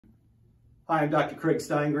Hi, I'm Dr. Craig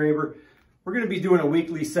Steingraber. We're going to be doing a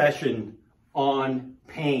weekly session on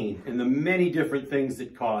pain and the many different things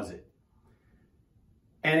that cause it.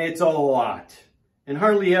 And it's a lot. And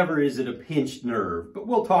hardly ever is it a pinched nerve, but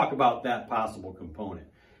we'll talk about that possible component.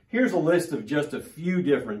 Here's a list of just a few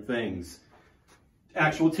different things.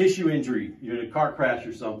 Actual tissue injury, you're in a car crash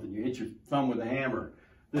or something, you hit your thumb with a hammer.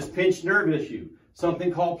 This pinched nerve issue,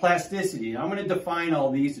 something called plasticity. And I'm going to define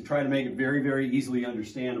all these to try to make it very, very easily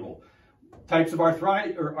understandable. Types of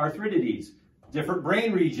arthritides, different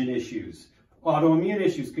brain region issues, autoimmune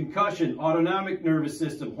issues, concussion, autonomic nervous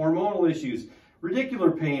system, hormonal issues,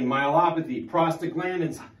 radicular pain, myelopathy,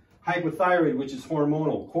 prostaglandins, hypothyroid, which is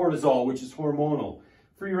hormonal, cortisol, which is hormonal,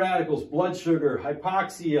 free radicals, blood sugar,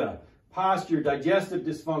 hypoxia, posture, digestive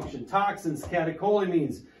dysfunction, toxins,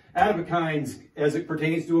 catecholamines, adipokines as it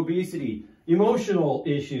pertains to obesity, emotional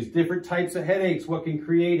issues, different types of headaches, what can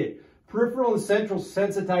create it, peripheral and central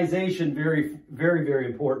sensitization, very, very, very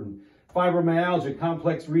important, fibromyalgia,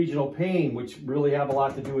 complex regional pain, which really have a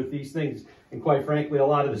lot to do with these things, and quite frankly, a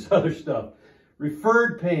lot of this other stuff.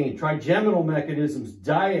 Referred pain, trigeminal mechanisms,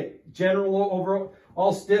 diet, general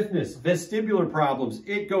overall stiffness, vestibular problems.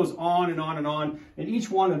 It goes on and on and on. And each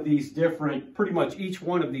one of these different, pretty much each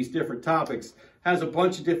one of these different topics has a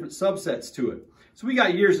bunch of different subsets to it. So we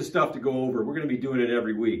got years of stuff to go over. We're going to be doing it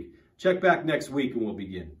every week. Check back next week and we'll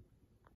begin.